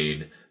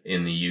played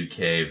in the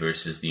UK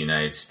versus the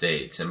United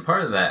States. And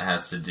part of that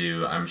has to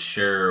do, I'm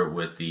sure,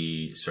 with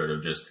the sort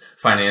of just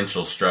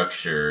financial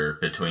structure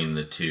between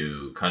the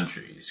two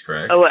countries,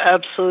 correct? Oh,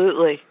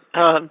 absolutely.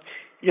 In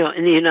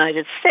the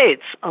United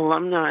States,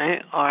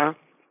 alumni are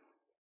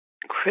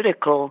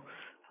critical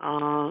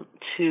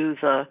to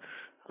the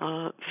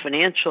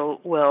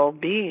financial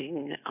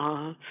well-being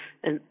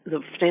and the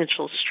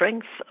financial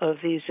strength of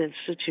these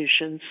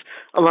institutions.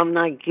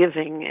 Alumni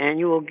giving,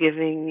 annual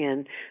giving,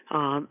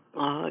 and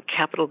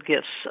capital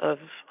gifts of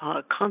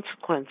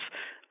consequence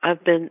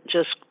have been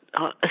just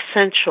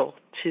essential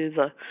to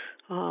the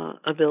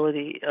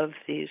ability of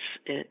these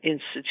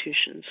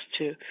institutions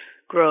to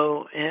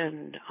grow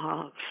and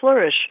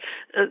flourish.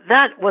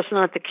 That was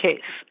not the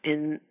case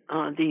in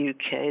the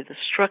UK. The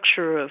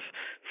structure of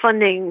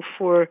funding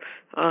for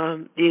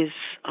these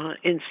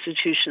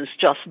institutions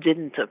just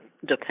didn't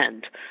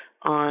depend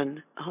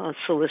on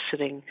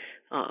soliciting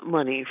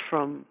money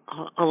from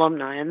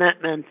alumni, and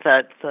that meant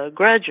that the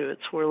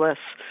graduates were less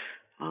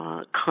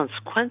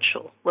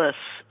consequential, less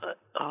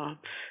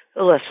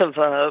of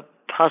a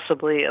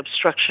possibly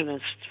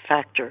obstructionist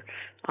factor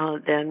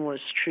than was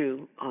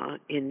true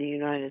in the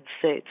United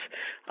States.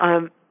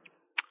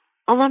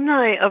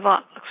 Alumni of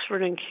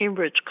Oxford and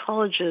Cambridge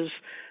colleges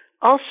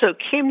also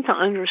came to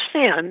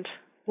understand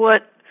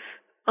what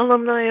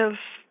alumni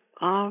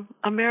of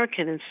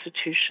American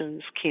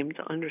institutions came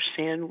to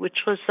understand, which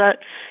was that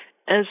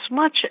as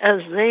much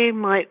as they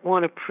might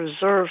want to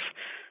preserve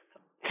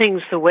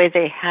things the way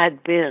they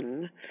had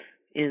been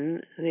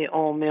in the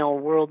all-male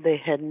world they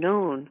had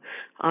known,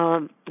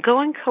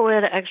 going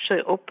co-ed actually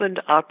opened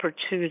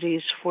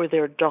opportunities for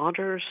their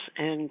daughters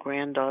and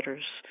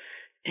granddaughters.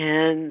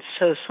 And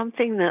so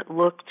something that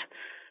looked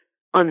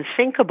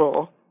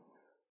unthinkable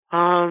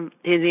in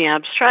the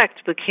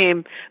abstract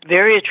became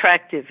very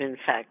attractive, in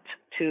fact,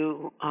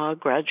 to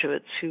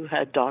graduates who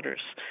had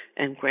daughters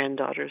and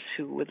granddaughters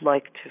who would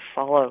like to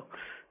follow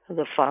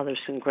the fathers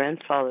and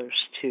grandfathers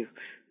to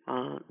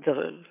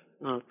the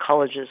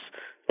colleges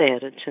they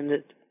had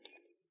attended.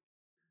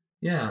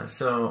 Yeah,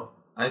 so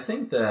I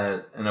think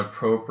that an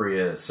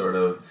appropriate sort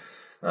of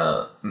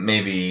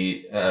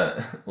maybe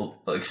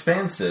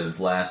expansive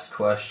last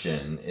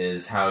question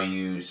is how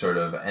you sort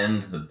of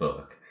end the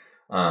book.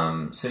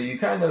 So you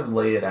kind of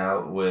lay it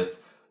out with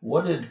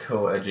what did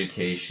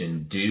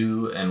coeducation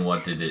do and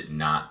what did it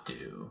not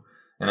do?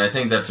 And I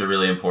think that's a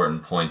really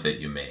important point that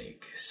you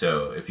make.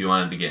 So if you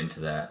wanted to get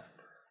into that.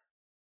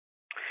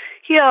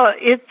 Yeah,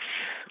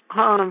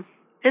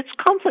 it's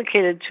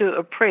complicated to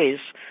appraise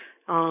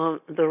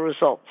the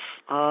results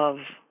of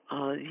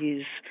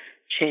these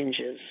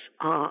changes.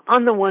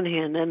 On the one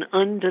hand, and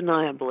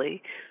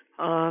undeniably,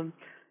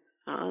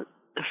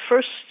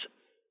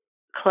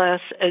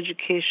 first-class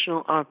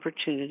educational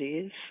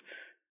opportunities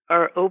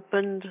are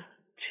opened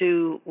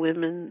to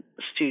women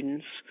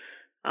students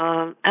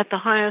at the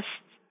highest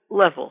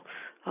level.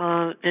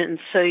 And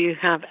so you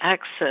have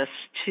access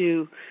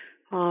to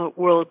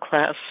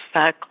world-class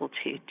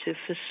faculty, to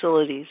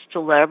facilities, to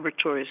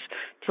laboratories,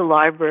 to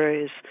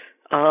libraries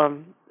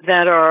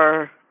that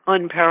are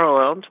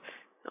unparalleled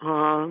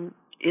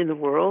in the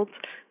world,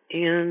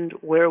 and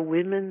where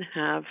women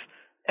have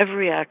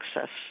every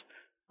access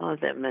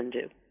that men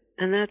do.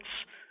 And that's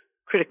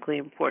critically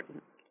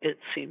important, it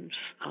seems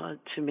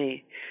to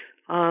me.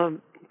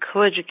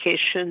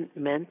 Coeducation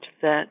meant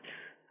that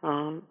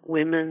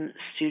women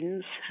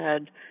students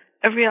had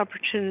every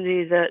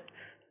opportunity that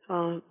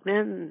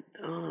men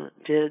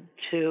did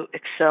to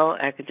excel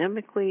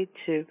academically,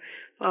 to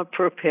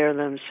prepare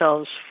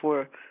themselves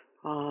for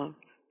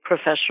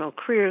professional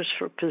careers,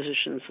 for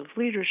positions of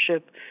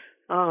leadership,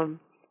 in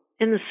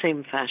the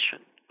same fashion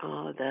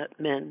that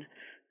men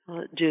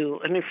do.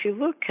 And if you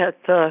look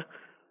at the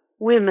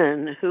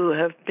women who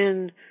have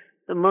been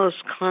the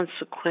most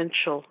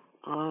consequential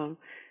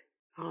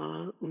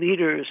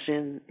leaders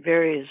in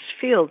various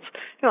fields,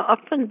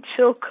 up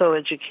until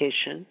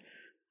coeducation,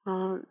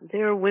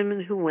 there are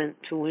women who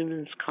went to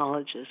women's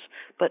colleges.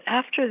 But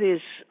after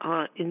these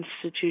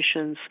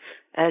institutions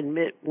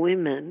admit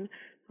women,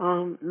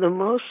 the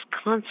most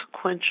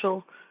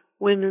consequential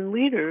women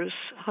leaders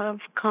have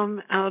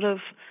come out of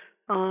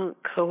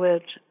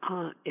co-ed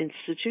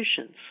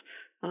institutions.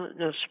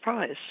 No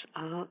surprise,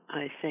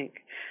 I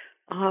think.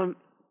 On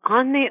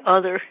the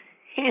other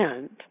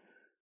hand,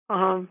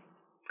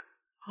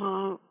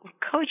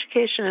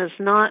 coeducation has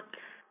not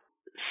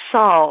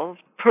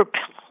solved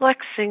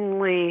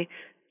perplexingly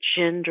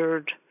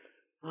gendered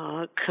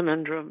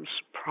conundrums,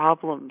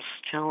 problems,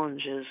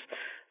 challenges.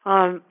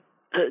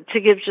 To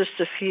give just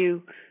a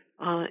few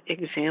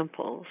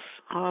examples,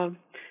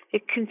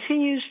 it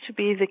continues to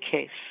be the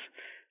case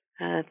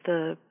at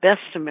the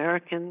best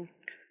American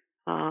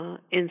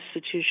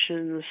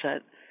institutions,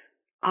 at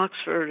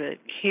Oxford, at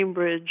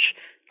Cambridge,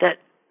 that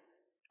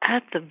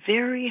at the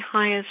very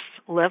highest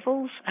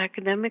levels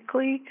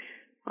academically,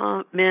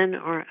 men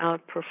are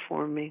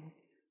outperforming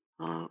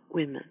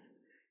women.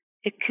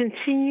 It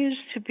continues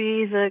to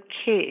be the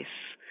case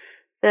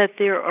that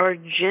there are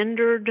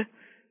gendered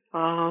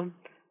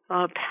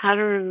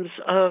patterns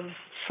of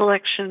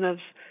selection of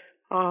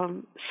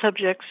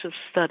subjects of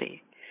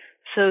study,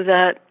 so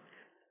that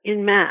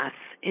in math,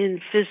 in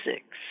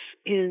physics,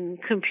 in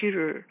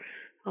computer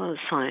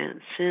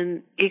science,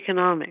 in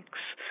economics,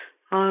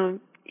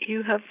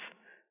 you have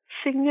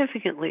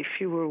significantly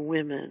fewer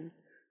women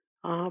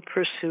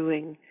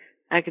pursuing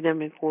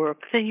academic work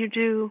than you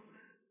do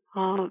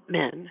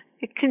men.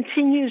 It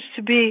continues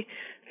to be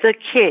the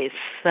case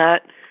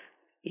that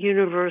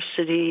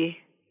university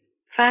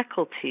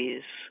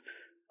faculties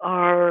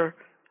are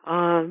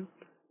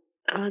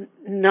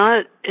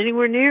not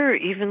anywhere near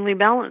evenly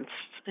balanced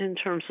in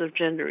terms of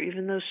gender,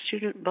 even though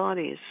student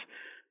bodies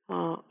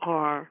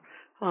are.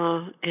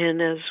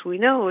 And as we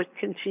know, it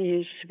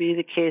continues to be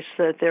the case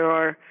that there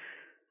are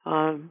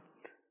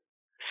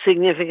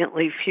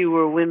significantly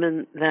fewer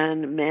women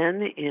than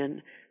men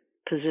in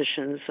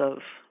positions of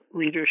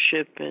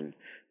leadership in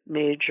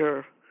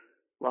major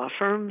law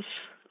firms,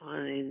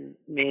 in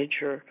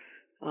major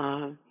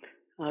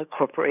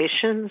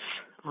corporations.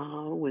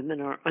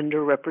 Women are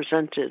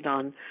underrepresented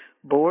on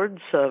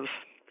boards of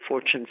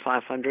Fortune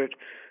 500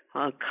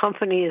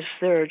 companies.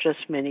 There are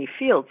just many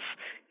fields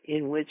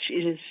in which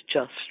it is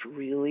just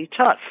really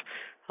tough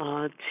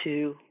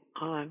to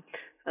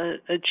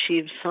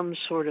achieve some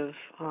sort of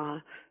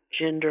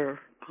gender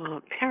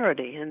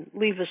parity, and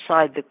leave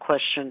aside the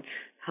question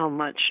how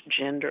much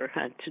gender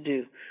had to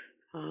do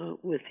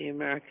with the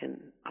American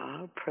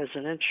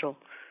presidential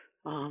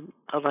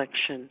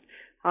election.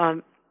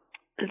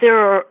 There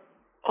are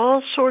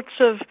all sorts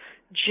of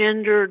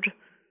gendered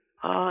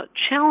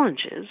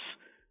challenges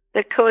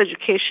that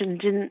coeducation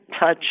didn't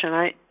touch,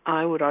 and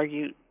I would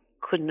argue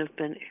couldn't have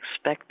been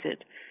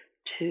expected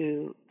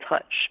to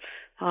touch.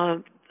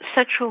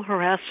 Sexual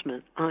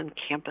harassment on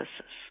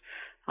campuses.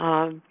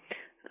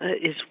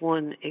 is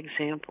one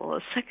example.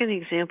 A second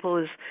example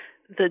is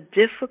the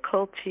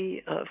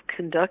difficulty of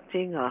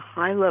conducting a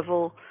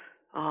high-level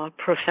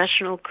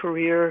professional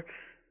career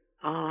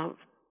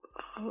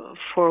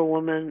for a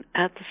woman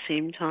at the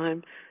same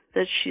time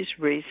that she's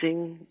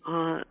raising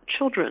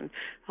children,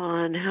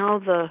 and how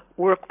the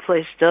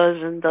workplace does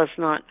and does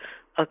not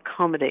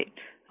accommodate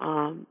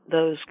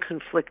those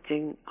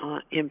conflicting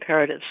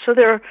imperatives. So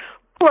there are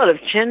a lot of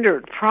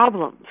gendered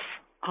problems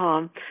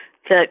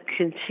that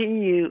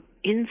continue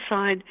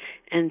inside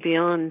and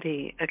beyond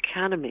the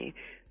academy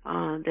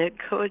that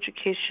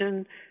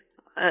coeducation,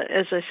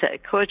 as I said,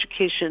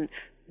 coeducation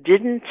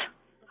didn't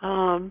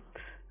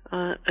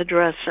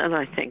address, and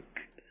I think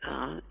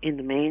in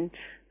the main,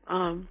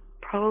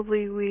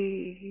 probably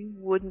we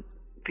wouldn't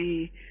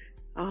be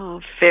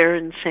fair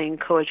in saying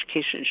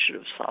coeducation should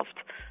have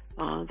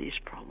solved these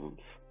problems.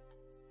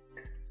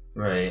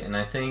 Right, and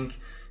I think,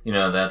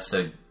 that's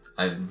a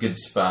good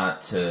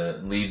spot to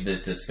leave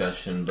this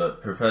discussion.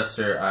 But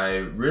Professor, I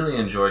really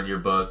enjoyed your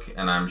book,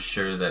 and I'm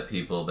sure that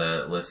people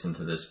that listen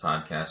to this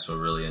podcast will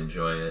really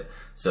enjoy it.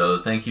 So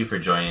thank you for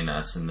joining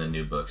us in the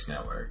New Books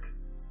Network.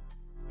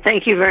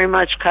 Thank you very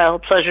much, Kyle.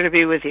 Pleasure to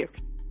be with you.